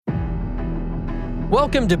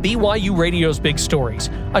Welcome to BYU Radio's Big Stories,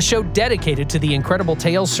 a show dedicated to the incredible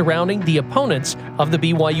tales surrounding the opponents of the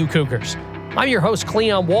BYU Cougars. I'm your host,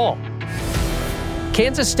 Cleon Wall.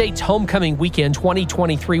 Kansas State's homecoming weekend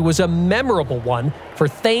 2023 was a memorable one for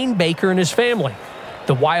Thane Baker and his family.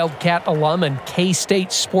 The Wildcat alum and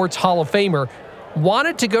K-State Sports Hall of Famer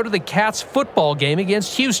wanted to go to the Cats football game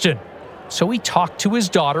against Houston, so he talked to his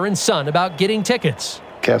daughter and son about getting tickets.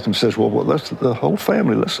 Catherine says, well, the whole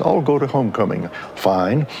family, let's all go to homecoming.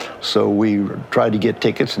 Fine. So we tried to get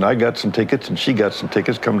tickets, and I got some tickets, and she got some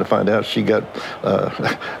tickets. Come to find out, she got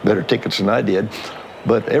better tickets than I did.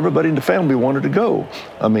 But everybody in the family wanted to go.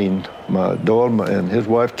 I mean, my dad and his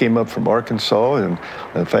wife came up from Arkansas, and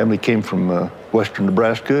the family came from western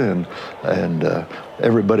Nebraska, and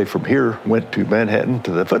everybody from here went to Manhattan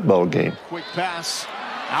to the football game. Quick pass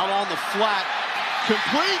out on the flat,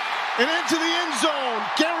 complete. And into the end zone,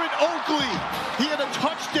 Garrett Oakley. He had a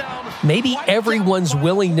touchdown. Maybe everyone's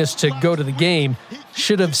willingness to go to the game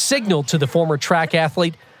should have signaled to the former track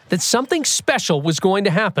athlete that something special was going to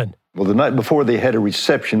happen. Well, the night before, they had a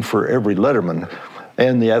reception for every letterman,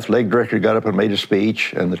 and the athletic director got up and made a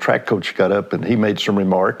speech, and the track coach got up and he made some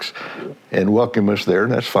remarks and welcomed us there,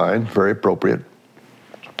 and that's fine, very appropriate.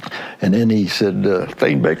 And then he said,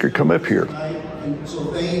 Thane Baker, come up here. So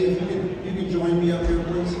Thane, if you can join me up here,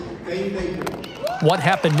 please. Thane Baker. What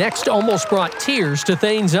happened next almost brought tears to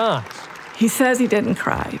Thane's eyes. He says he didn't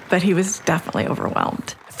cry, but he was definitely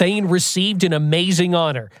overwhelmed. Thane received an amazing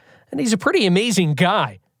honor, and he's a pretty amazing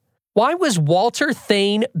guy. Why was Walter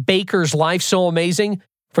Thane Baker's life so amazing?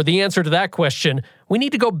 For the answer to that question, we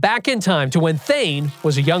need to go back in time to when Thane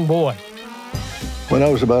was a young boy. When I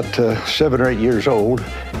was about 7 or 8 years old,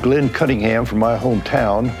 Glenn Cunningham from my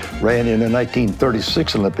hometown ran in the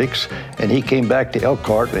 1936 Olympics, and he came back to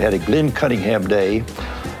Elkhart. They had a Glenn Cunningham Day,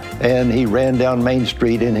 and he ran down Main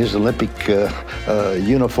Street in his Olympic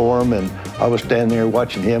uniform, and I was standing there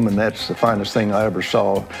watching him, and that's the finest thing I ever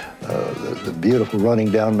saw, the beautiful running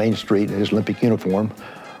down Main Street in his Olympic uniform.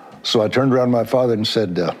 So I turned around to my father and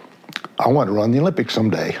said, I want to run the Olympics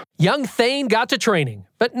someday. Young Thane got to training,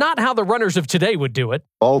 but not how the runners of today would do it.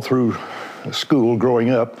 All through school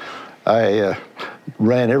growing up, I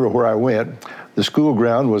ran everywhere I went. The school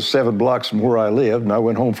ground was 7 blocks from where I lived, and I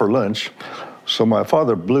went home for lunch. So my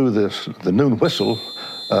father blew the noon whistle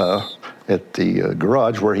at the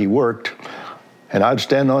garage where he worked, and I'd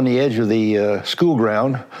stand on the edge of the school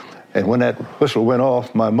ground, and when that whistle went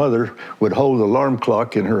off, my mother would hold the alarm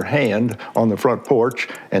clock in her hand on the front porch,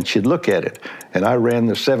 and she'd look at it. And I ran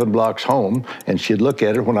the 7 blocks home, and she'd look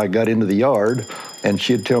at it when I got into the yard, and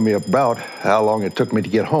she'd tell me about how long it took me to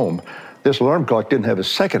get home. This alarm clock didn't have a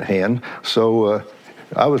second hand, so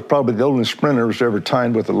I was probably the only sprinter who was ever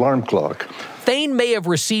timed with an alarm clock. Thane may have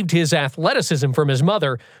received his athleticism from his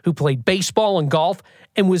mother, who played baseball and golf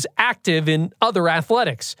and was active in other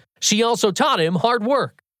athletics. She also taught him hard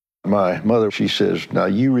work. My mother, she says, now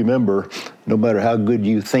you remember, no matter how good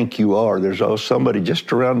you think you are, there's always somebody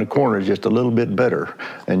just around the corner just a little bit better,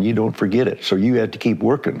 and you don't forget it, so you have to keep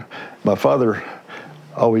working. My father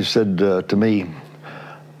always said to me,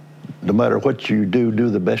 no matter what you do,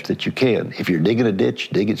 do the best that you can. If you're digging a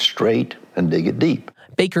ditch, dig it straight and dig it deep.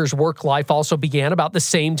 Baker's work life also began about the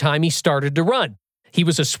same time he started to run. He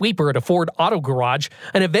was a sweeper at a Ford auto garage,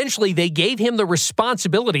 and eventually they gave him the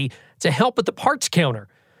responsibility to help at the parts counter.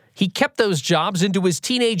 He kept those jobs into his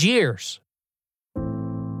teenage years.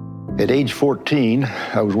 At age 14,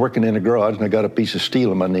 I was working in a garage, and I got a piece of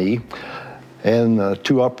steel in my knee. And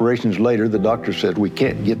 2 operations later, the doctor said, we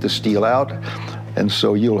can't get the steel out, and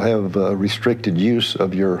so you'll have restricted use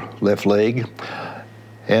of your left leg.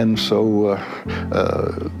 And so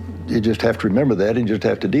you just have to remember that and just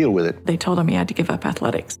have to deal with it. They told him he had to give up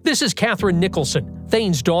athletics. This is Nicholson,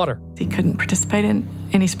 Thane's daughter. He couldn't participate in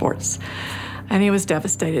any sports, and he was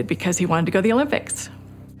devastated because he wanted to go to the Olympics.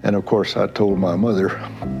 And of course, I told my mother,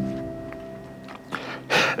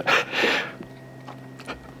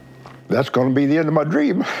 that's going to be the end of my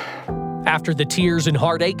dream. After the tears and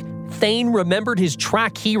heartache, Thane remembered his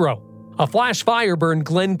track hero. A flash fire burned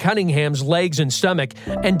Glenn Cunningham's legs and stomach,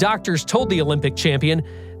 and doctors told the Olympic champion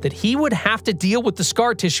that he would have to deal with the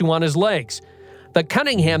scar tissue on his legs. But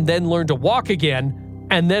Cunningham then learned to walk again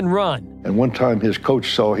and then run. And one time his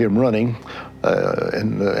coach saw him running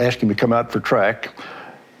and asked him to come out for track.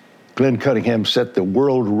 Glenn Cunningham set the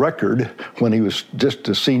world record when he was just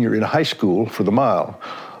a senior in high school for the mile.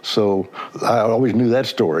 So I always knew that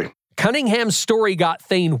story. Cunningham's story got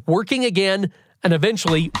Thane working again and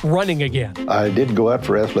eventually running again. I did go out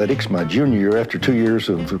for athletics my junior year after 2 years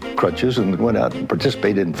of crutches, and went out and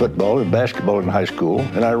participated in football and basketball in high school,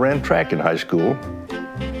 and I ran track in high school.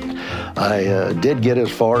 I did get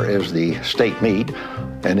as far as the state meet,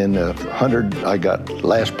 and in the 100 I got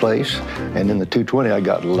last place, and in the 220 I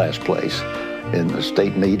got last place in the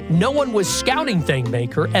state meet. No one was scouting Thane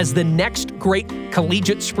Baker as the next great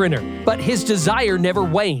collegiate sprinter, but his desire never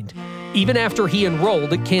waned, even after he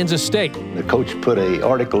enrolled at Kansas State. The coach put an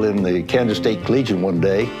article in the Kansas State Collegian one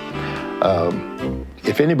day.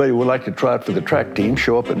 If anybody would like to try out for the track team,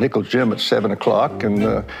 show up at Nicholson Gym at 7 o'clock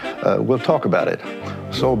and we'll talk about it.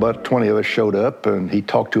 So about 20 of us showed up, and he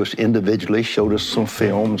talked to us individually, showed us some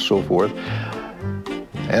film and so forth.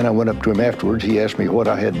 And I went up to him afterwards. He asked me what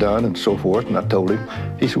I had done and so forth, and I told him.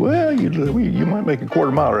 He said, well, you might make a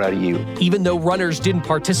quarter-miler out of you. Even though runners didn't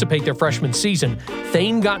participate their freshman season,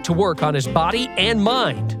 Thane got to work on his body and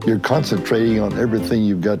mind. You're concentrating on everything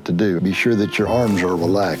you've got to do. Be sure that your arms are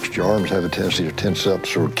relaxed. Your arms have a tendency to tense up,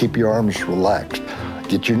 so keep your arms relaxed.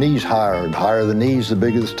 Get your knees higher, and higher the knees, the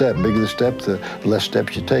bigger the step. The bigger the step, the less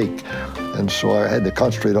steps you take. And so I had to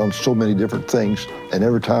concentrate on so many different things. And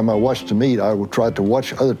every time I watched the meet, I would try to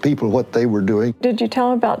watch other people, what they were doing. Did you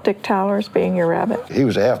tell him about Dick Towers being your rabbit? He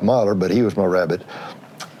was a half-miler, but he was my rabbit.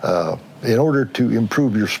 In order to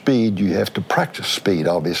improve your speed, you have to practice speed,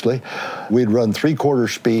 obviously. We'd run 3/4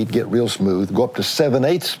 speed, get real smooth, go up to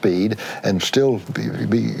 7/8 speed, and still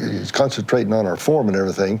be concentrating on our form and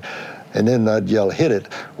everything. And then I'd yell, hit it.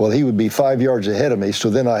 Well, he would be 5 yards ahead of me, so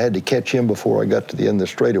then I had to catch him before I got to the end of the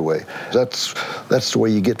straightaway. That's the way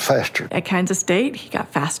you get faster. At Kansas State, he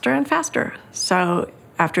got faster and faster. So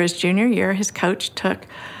after his junior year, his coach took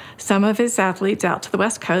some of his athletes out to the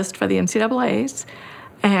West Coast for the NCAAs,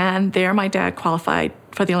 and there my dad qualified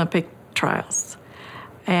for the Olympic trials.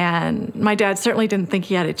 And my dad certainly didn't think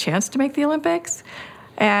he had a chance to make the Olympics,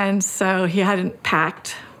 and so he hadn't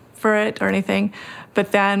packed for it or anything.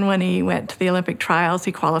 But then when he went to the Olympic trials,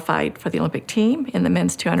 he qualified for the Olympic team in the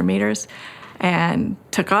men's 200 meters and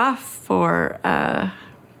took off for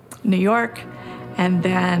New York and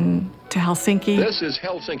then to Helsinki. This is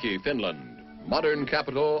Helsinki, Finland, modern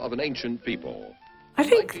capital of an ancient people. I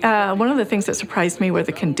think one of the things that surprised me were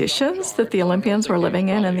the conditions that the Olympians were living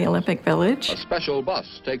in the Olympic Village. A special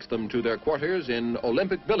bus takes them to their quarters in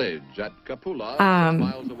Olympic Village at Kapula, 6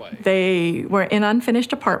 miles away. They were in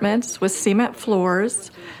unfinished apartments with cement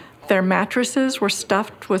floors. Their mattresses were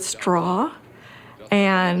stuffed with straw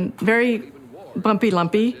and very bumpy,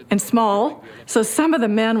 lumpy, and small. So some of the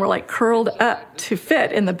men were like curled up to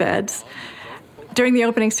fit in the beds. During the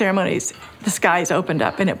opening ceremonies, the skies opened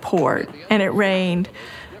up and it poured, and it rained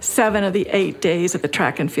 7 of the 8 days of the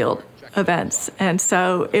track and field events. And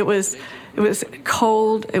so it was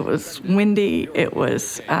cold, it was windy, it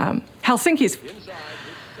was Helsinki's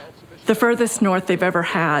the furthest north they've ever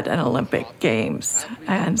had an Olympic Games,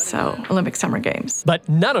 and so Olympic Summer Games. But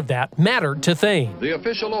none of that mattered to Thane. The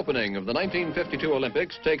official opening of the 1952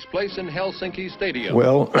 Olympics takes place in Helsinki Stadium.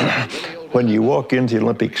 Well, when you walk into the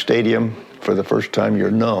Olympic Stadium for the first time, you're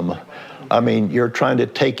numb. I mean, you're trying to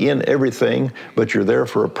take in everything, but you're there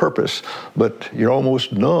for a purpose, but you're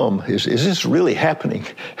almost numb. Is this really happening?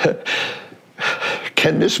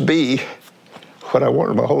 Can this be what I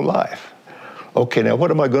wanted my whole life? Okay, now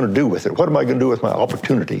what am I going to do with it? What am I going to do with my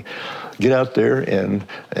opportunity? Get out there and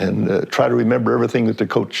try to remember everything that the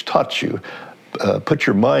coach taught you. Put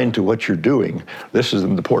your mind to what you're doing. This is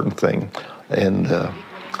an important thing. And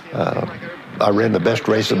I ran the best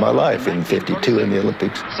race of my life in '52 in the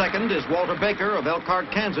Olympics. Second is Walter Baker of Elkhart,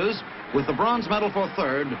 Kansas, with the bronze medal for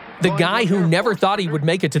third. The guy who never thought he would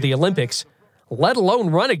make it to the Olympics, let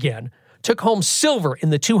alone run again, took home silver in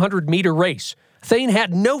the 200-meter race. Thane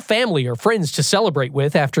had no family or friends to celebrate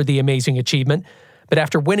with after the amazing achievement, but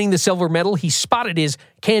after winning the silver medal, he spotted his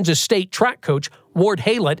Kansas State track coach, Ward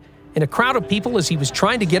Haylett, in a crowd of people as he was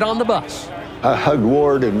trying to get on the bus. I hugged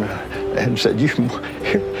Ward and said,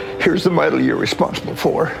 here's the medal you're responsible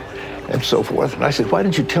for, and so forth. And I said, why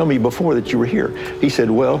didn't you tell me before that you were here? He said,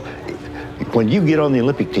 well, when you get on the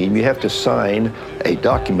Olympic team, you have to sign a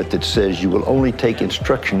document that says you will only take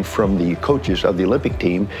instruction from the coaches of the Olympic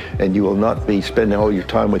team, and you will not be spending all your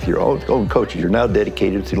time with your own coaches. You're now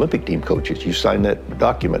dedicated to the Olympic team coaches. You sign that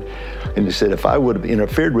document. And he said, if I would have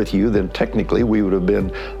interfered with you, then technically we would have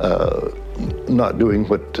been not doing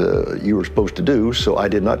what you were supposed to do, so I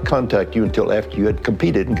did not contact you until after you had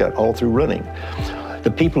competed and got all through running. The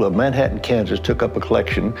people of Manhattan, Kansas took up a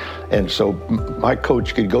collection, and so my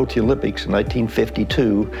coach could go to the Olympics in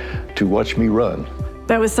 1952 to watch me run.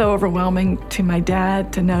 That was so overwhelming to my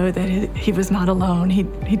dad to know that he was not alone.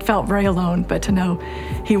 He'd felt very alone, but to know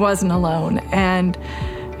he wasn't alone. And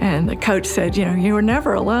the coach said, you were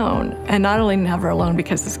never alone. And not only never alone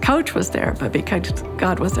because his coach was there, but because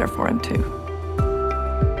God was there for him too.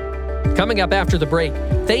 Coming up after the break,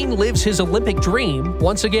 Thane lives his Olympic dream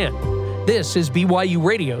once again. This is BYU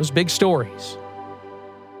Radio's Big Stories.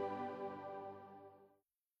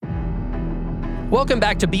 Welcome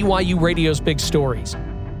back to BYU Radio's Big Stories.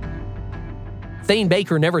 Thane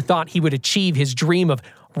Baker never thought he would achieve his dream of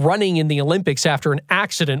running in the Olympics after an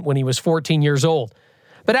accident when he was 14 years old.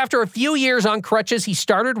 But after a few years on crutches, he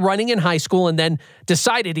started running in high school and then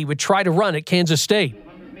decided he would try to run at Kansas State.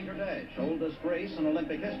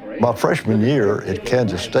 My freshman year at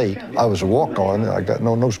Kansas State, I was a walk-on. I got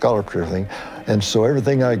no scholarship or anything. And so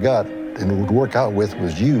everything I got and would work out with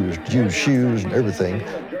was used shoes and everything.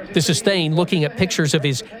 This is Thane looking at pictures of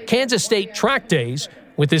his Kansas State track days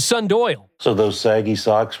with his son Doyle. So those saggy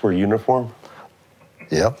socks were uniform?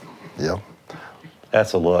 Yep.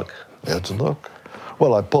 That's a look. That's a look.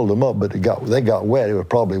 Well, I pulled them up, but they got wet. It was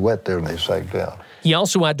probably wet there and they sagged down. He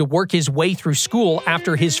also had to work his way through school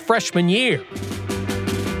after his freshman year.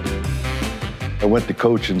 I went to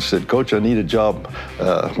Coach and said, Coach, I need a job,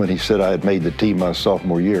 when he said I had made the team my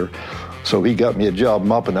sophomore year. So he got me a job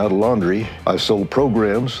mopping out a laundry. I sold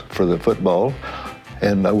programs for the football,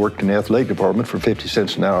 and I worked in the athletic department for 50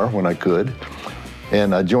 cents an hour when I could.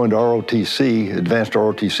 And I joined ROTC, advanced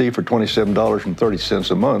ROTC, for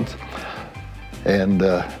 $27.30 a month. And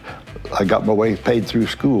I got my way paid through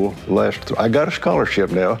school. I got a scholarship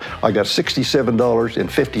now. I got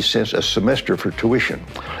 $67.50 a semester for tuition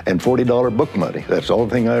and $40 book money. That's the only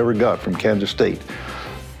thing I ever got from Kansas State.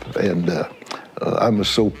 And I was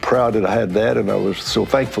so proud that I had that, and I was so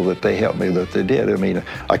thankful that they helped me that they did. I mean,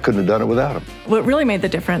 I couldn't have done it without them. What really made the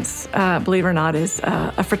difference, believe it or not, is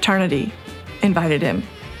a fraternity invited him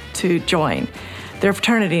to join their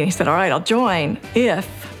fraternity. And he said, all right, I'll join if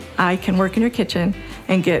I can work in your kitchen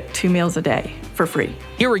and get 2 meals a day for free.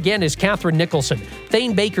 Here again is Catherine Nicholson,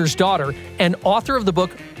 Thane Baker's daughter and author of the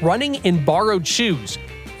book Running in Borrowed Shoes,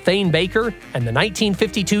 Thane Baker and the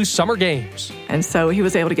 1952 Summer Games. And so he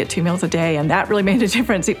was able to get 2 meals a day, and that really made a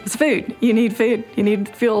difference. It was food. You need food. You need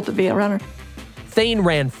fuel to be a runner. Thane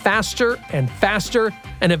ran faster and faster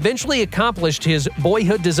and eventually accomplished his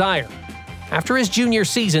boyhood desire. After his junior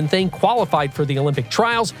season, Thane qualified for the Olympic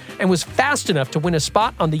trials and was fast enough to win a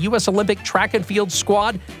spot on the U.S. Olympic track and field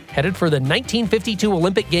squad headed for the 1952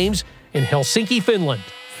 Olympic Games in Helsinki, Finland.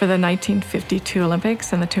 For the 1952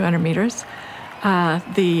 Olympics and the 200 meters,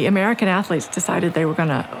 the American athletes decided they were going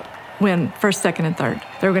to win first, second, and third.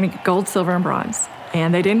 They were going to get gold, silver, and bronze.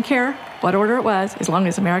 And they didn't care what order it was, as long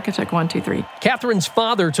as America took 1, 2, 3. Catherine's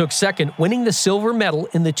father took second, winning the silver medal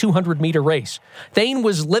in the 200-meter race. Thane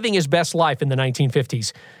was living his best life in the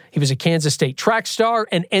 1950s. He was a Kansas State track star,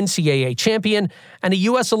 an NCAA champion, and a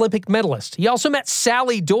U.S. Olympic medalist. He also met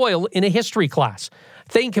Sally Doyle in a history class.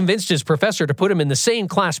 Thane convinced his professor to put him in the same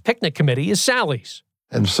class picnic committee as Sally's.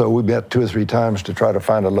 And so we met 2 or 3 times to try to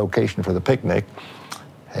find a location for the picnic,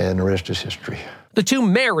 and the rest is history. The two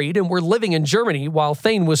married and were living in Germany while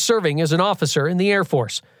Thane was serving as an officer in the Air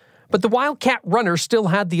Force. But the Wildcat runner still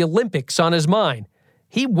had the Olympics on his mind.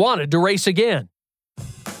 He wanted to race again.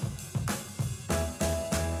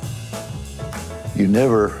 You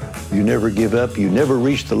never give up. You never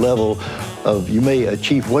reach the level of, you may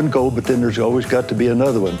achieve one goal, but then there's always got to be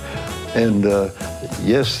another one. And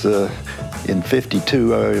yes, in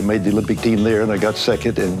 52, I made the Olympic team there, and I got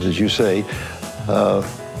second. And as you say,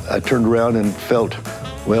 I turned around and felt,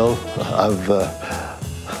 well,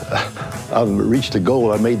 I've reached a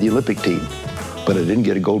goal. I made the Olympic team, but I didn't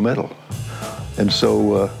get a gold medal. And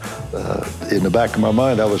so in the back of my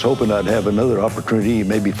mind, I was hoping I'd have another opportunity,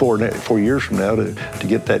 maybe 4 years from now, to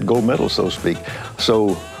get that gold medal, so to speak.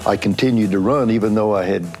 So I continued to run, even though I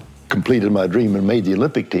had completed my dream and made the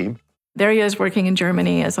Olympic team. There he is working in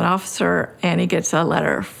Germany as an officer, and he gets a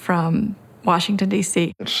letter from Washington,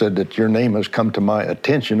 D.C. It said that your name has come to my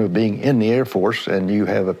attention of being in the Air Force, and you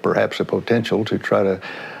have perhaps a potential to try to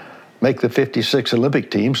make the 56 Olympic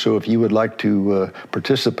team. So if you would like to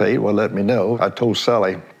participate, well, let me know. I told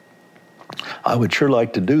Sally, I would sure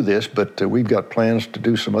like to do this, but we've got plans to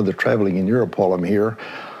do some other traveling in Europe while I'm here.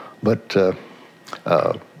 But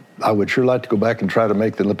I would sure like to go back and try to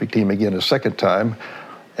make the Olympic team again a second time.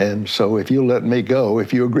 And so if you'll let me go,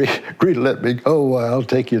 if you agree to let me go, I'll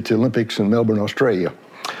take you to Olympics in Melbourne, Australia.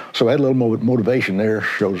 So I had a little motivation there,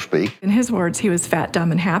 so to speak. In his words, he was fat, dumb,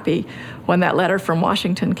 and happy when that letter from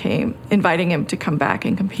Washington came, inviting him to come back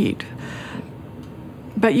and compete.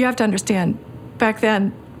 But you have to understand, back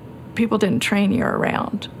then, people didn't train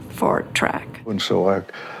year-round for track. And so I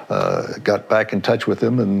got back in touch with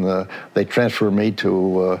them, and they transferred me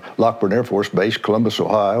to Lockburn Air Force Base, Columbus,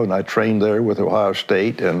 Ohio, and I trained there with Ohio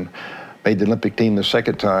State and made the Olympic team the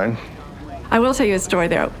second time. I will tell you a story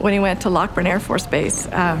there. When he went to Lockburn Air Force Base,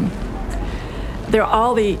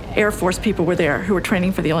 all the Air Force people were there who were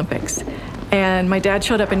training for the Olympics. And my dad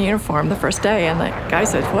showed up in uniform the first day, and the guy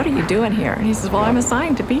said, "What are you doing here?" And he says, "Well, I'm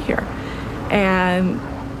assigned to be here." And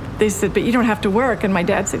they said, "But you don't have to work." And my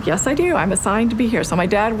dad said, "Yes, I do. I'm assigned to be here." So my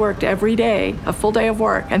dad worked every day, a full day of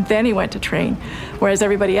work, and then he went to train, whereas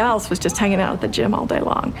everybody else was just hanging out at the gym all day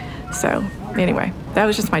long. So anyway, that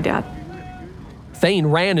was just my dad. Thane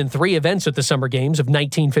ran in 3 events at the Summer Games of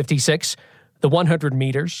 1956, the 100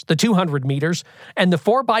 meters, the 200 meters, and the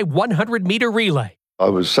 4x100-meter relay. I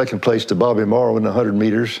was second place to Bobby Morrow in the 100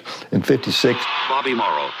 meters in 56. Bobby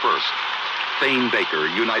Morrow first. Thane Baker,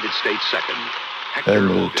 United States second. And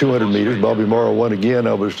the 200 meters, Bobby Morrow won again.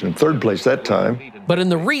 I was in 3rd place that time. But in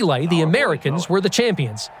the relay, the Americans were the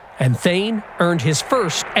champions, and Thane earned his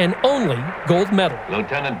first and only gold medal.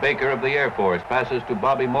 Lieutenant Baker of the Air Force passes to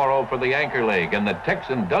Bobby Morrow for the anchor leg, and the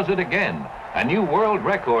Texan does it again. A new world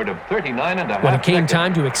record of 39.5 When it came seconds.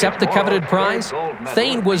 time to accept the coveted prize,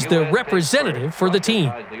 Thane was the representative for the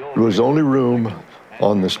team. There was only room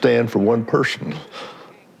on the stand for one person.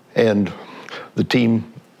 And the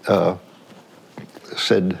team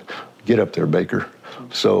said, "Get up there, Baker."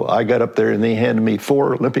 So I got up there, and they handed me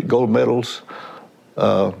 4 Olympic gold medals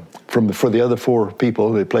for the other 4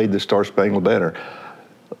 people. They played the Star Spangled Banner.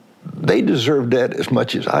 They deserved that as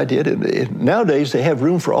much as I did. And nowadays, they have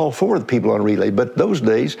room for all 4 of the people on relay. But those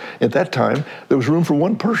days, at that time, there was room for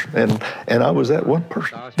one person, and I was that one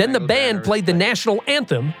person. Then the band played the national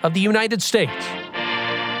anthem of the United States.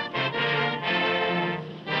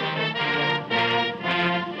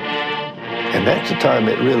 And that's the time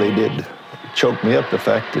it really did choke me up, the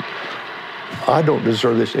fact that I don't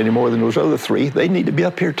deserve this any more than those other 3. They need to be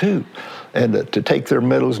up here too. And to take their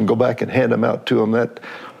medals and go back and hand them out to them,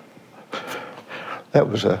 that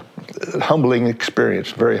was a humbling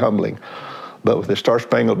experience, very humbling. But with the Star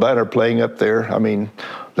Spangled Banner playing up there, I mean,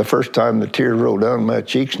 the first time the tears rolled down my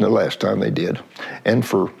cheeks and the last time they did. And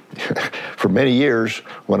for many years,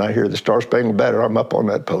 when I hear the Star Spangled Banner, I'm up on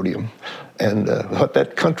that podium. And what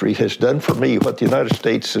that country has done for me, what the United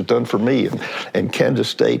States has done for me, and Kansas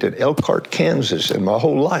State and Elkhart, Kansas, and my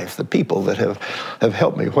whole life, the people that have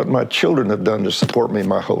helped me, what my children have done to support me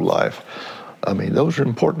my whole life. I mean, those are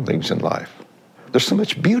important things in life. There's so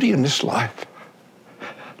much beauty in this life.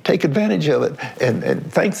 Take advantage of it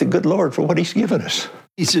and thank the good Lord for what He's given us.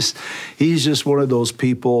 He's just one of those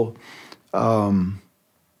people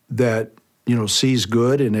that, sees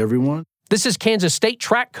good in everyone. This is Kansas State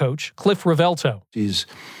track coach Cliff Rovelto. He's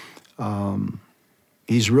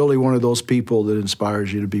really one of those people that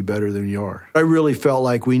inspires you to be better than you are. I really felt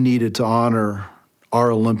like we needed to honor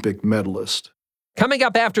our Olympic medalist. Coming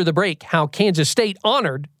up after the break, how Kansas State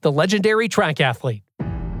honored the legendary track athlete.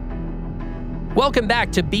 Welcome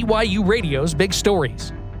back to BYU Radio's Big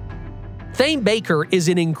Stories. Thane Baker is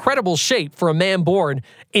in incredible shape for a man born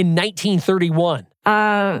in 1931.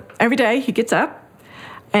 Every day he gets up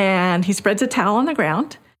and he spreads a towel on the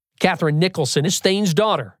ground. Catherine Nicholson is Thane's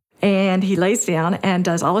daughter. And he lays down and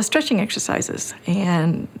does all his stretching exercises.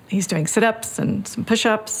 And he's doing sit-ups and some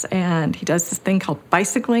push-ups, and he does this thing called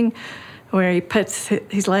bicycling, where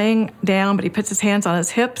he's laying down, but he puts his hands on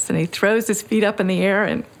his hips and he throws his feet up in the air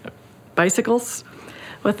and bicycles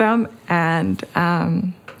with them. And,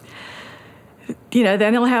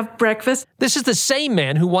 then he'll have breakfast. This is the same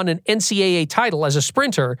man who won an NCAA title as a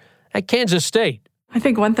sprinter at Kansas State. I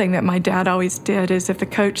think one thing that my dad always did is if the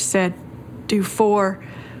coach said, do 4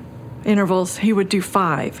 intervals, he would do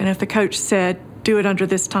 5. And if the coach said, do it under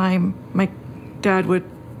this time, my dad would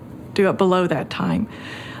do it below that time.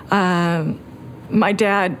 My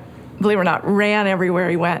dad, believe it or not, ran everywhere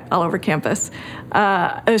he went, all over campus.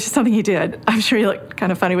 It was just something he did. I'm sure he looked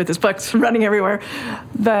kind of funny with his books, running everywhere.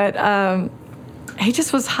 But he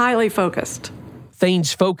just was highly focused.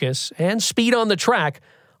 Thane's focus and speed on the track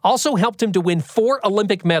also helped him to win 4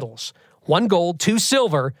 Olympic medals, 1 gold, 2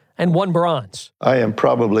 silver, and 1 bronze. I am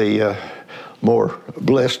probably more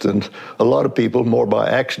blessed than a lot of people, more by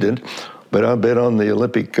accident, but I've been on the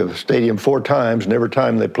Olympic Stadium 4 times, and every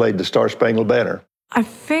time they played the Star Spangled Banner. I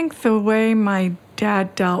think the way my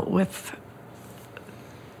dad dealt with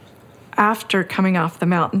after coming off the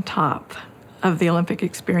mountaintop of the Olympic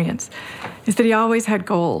experience is that he always had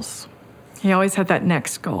goals. He always had that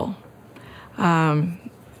next goal,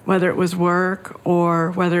 whether it was work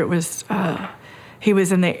or whether it was he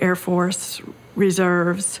was in the Air Force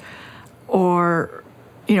Reserves or,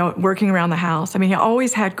 working around the house. I mean, he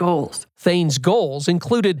always had goals. Thane's goals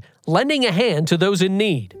included lending a hand to those in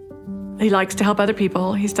need. He likes to help other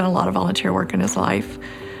people. He's done a lot of volunteer work in his life.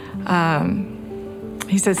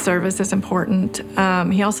 He says service is important.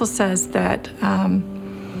 He also says that,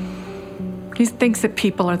 He thinks that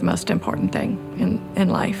people are the most important thing in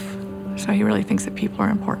life. So he really thinks that people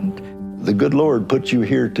are important. The good Lord put you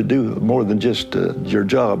here to do more than just your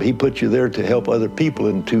job. He put you there to help other people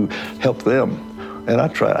and to help them. And I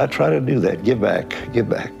try to do that, give back.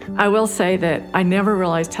 I will say that I never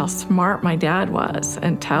realized how smart my dad was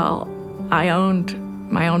until I owned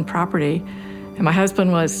my own property. And my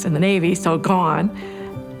husband was in the Navy, so gone.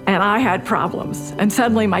 And I had problems. And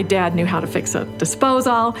suddenly my dad knew how to fix a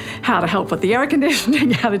disposal, how to help with the air conditioning,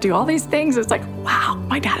 how to do all these things. It's like, wow,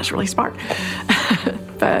 my dad is really smart.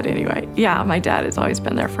 But anyway, yeah, my dad has always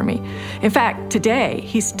been there for me. In fact, today,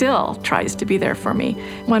 he still tries to be there for me.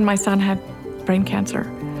 When my son had brain cancer,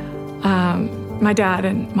 my dad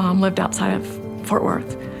and mom lived outside of Fort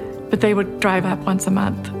Worth, but they would drive up once a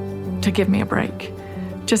month to give me a break,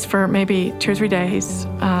 just for maybe 2 or 3 days,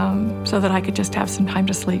 so that I could just have some time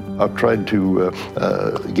to sleep. I've tried to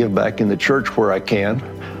give back in the church where I can.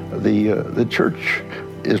 The church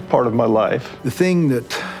is part of my life. The thing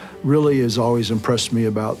that really has always impressed me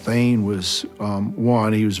about Thane was,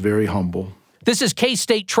 one, he was very humble. This is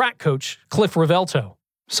K-State track coach Cliff Rovelto.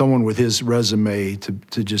 Someone with his resume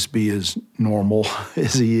to just be as normal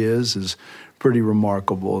as he is pretty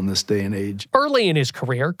remarkable in this day and age. Early in his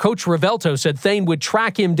career, Coach Rovelto said Thane would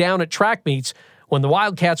track him down at track meets when the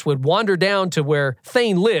Wildcats would wander down to where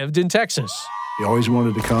Thane lived in Texas. He always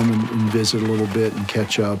wanted to come and visit a little bit and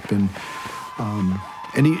catch up, and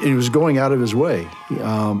he was going out of his way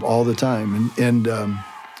all the time, and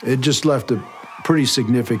it just left a pretty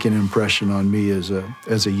significant impression on me as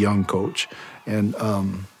a young coach, and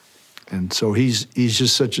so he's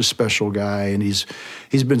just such a special guy, and he's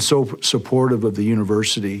been so supportive of the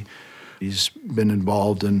university. He's been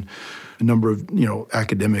involved in a number of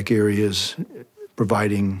academic areas,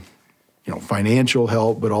 providing financial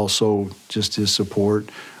help, but also just his support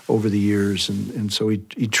over the years, and so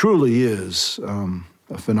he truly is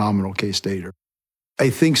a phenomenal K-Stater. I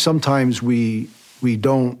think sometimes we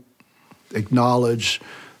don't acknowledge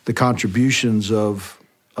the contributions of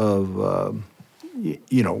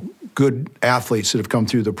good athletes that have come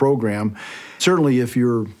through the program. Certainly if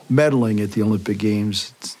you're medaling at the Olympic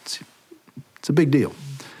Games, it's a big deal.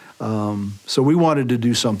 So we wanted to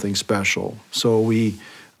do something special. So we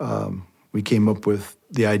came up with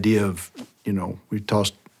the idea of, we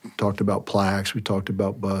talked about plaques, we talked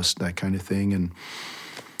about busts, that kind of thing, and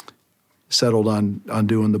settled on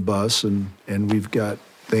doing the bus, and we've got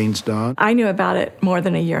Thane's done. I knew about it more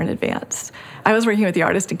than a year in advance. I was working with the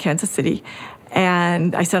artist in Kansas City,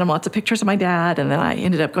 and I sent him lots of pictures of my dad, and then I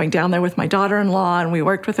ended up going down there with my daughter-in-law, and we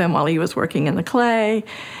worked with him while he was working in the clay,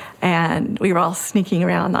 and we were all sneaking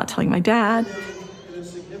around, not telling my dad.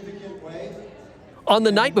 On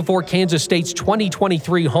the night before Kansas State's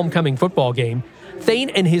 2023 homecoming football game, Thane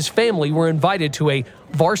and his family were invited to a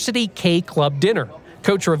varsity K Club dinner.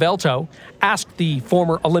 Coach Rovelto asked the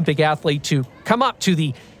former Olympic athlete to come up to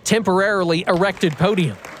the temporarily erected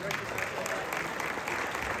podium.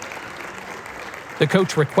 The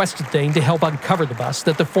coach requested Thane to help uncover the bust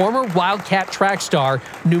that the former Wildcat track star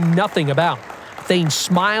knew nothing about. Thane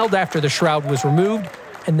smiled after the shroud was removed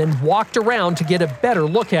and then walked around to get a better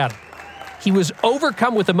look at it. He was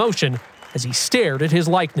overcome with emotion as he stared at his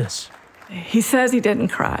likeness. He says he didn't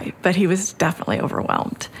cry, but he was definitely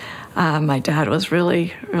overwhelmed. My dad was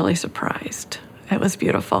really, really surprised. It was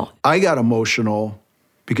beautiful. I got emotional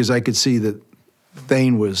because I could see that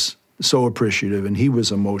Thane was so appreciative, and he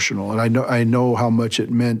was emotional. And I know how much it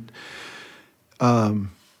meant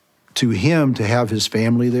to him to have his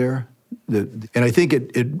family there. And I think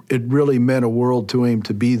it really meant a world to him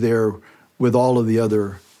to be there with all of the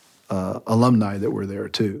other alumni that were there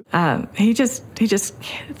too. He just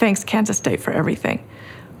thanks Kansas State for everything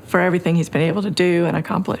he's been able to do and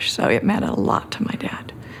accomplish. So it meant a lot to my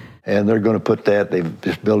dad. And they're going to put that. They've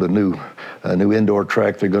just built a new indoor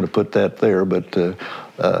track. They're going to put that there. But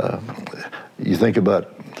you think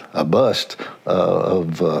about a bust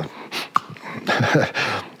of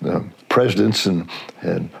presidents and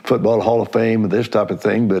Football Hall of Fame and this type of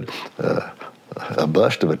thing, but a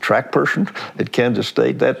bust of a track person at Kansas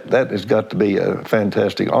State, that has got to be a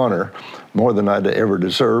fantastic honor, more than I'd ever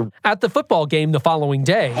deserve. At the football game the following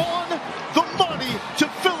day, On the money to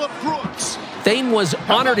Phillip Brooks. Thane was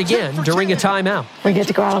honored again during a timeout. We get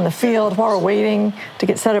to go out on the field while we're waiting to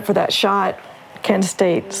get set up for that shot. Kansas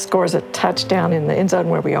State scores a touchdown in the end zone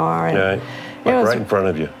where we are. And right in front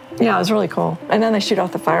of you. Yeah, it was really cool. And then they shoot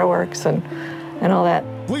off the fireworks and all that.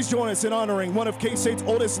 Please join us in honoring one of K-State's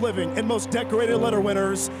oldest living and most decorated letter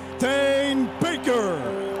winners, Thane Baker.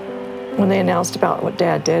 When they announced about what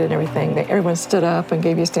Dad did and everything, everyone stood up and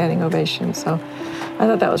gave you a standing ovation. So I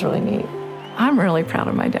thought that was really neat. I'm really proud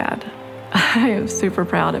of my dad. I am super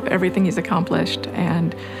proud of everything he's accomplished,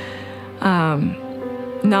 and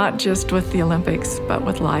not just with the Olympics, but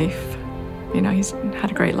with life. You know, he's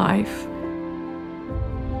had a great life.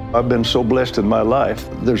 I've been so blessed in my life.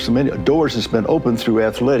 There's so many doors that's been opened through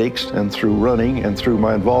athletics and through running and through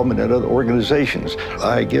my involvement in other organizations.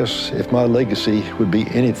 I guess if my legacy would be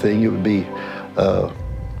anything, it would be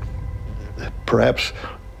perhaps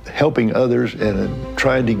helping others and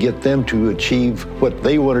trying to get them to achieve what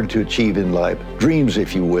they wanted to achieve in life, dreams,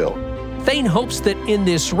 if you will. Thane hopes that in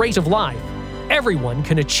this race of life, everyone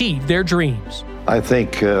can achieve their dreams. I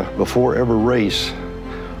think before every race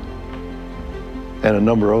and a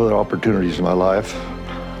number of other opportunities in my life,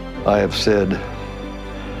 I have said,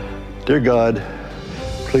 "Dear God,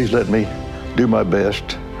 please let me do my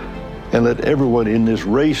best and let everyone in this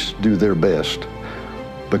race do their best,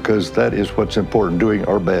 because that is what's important, doing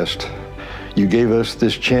our best. You gave us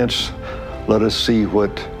this chance. Let us see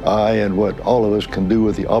what I and what all of us can do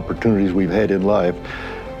with the opportunities we've had in life,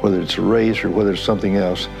 whether it's a race or whether it's something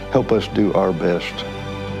else. Help us do our best."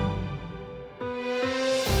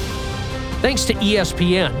 Thanks to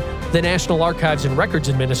ESPN, the National Archives and Records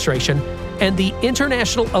Administration, and the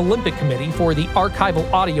International Olympic Committee for the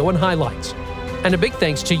archival audio and highlights. And a big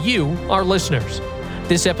thanks to you, our listeners.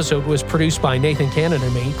 This episode was produced by Nathan Cannon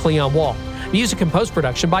and me, Cleon Wall. Music and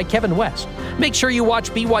post-production by Kevin West. Make sure you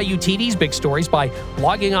watch BYU TV's Big Stories by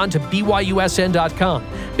logging on to BYUSN.com.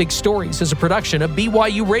 Big Stories is a production of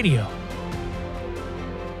BYU Radio.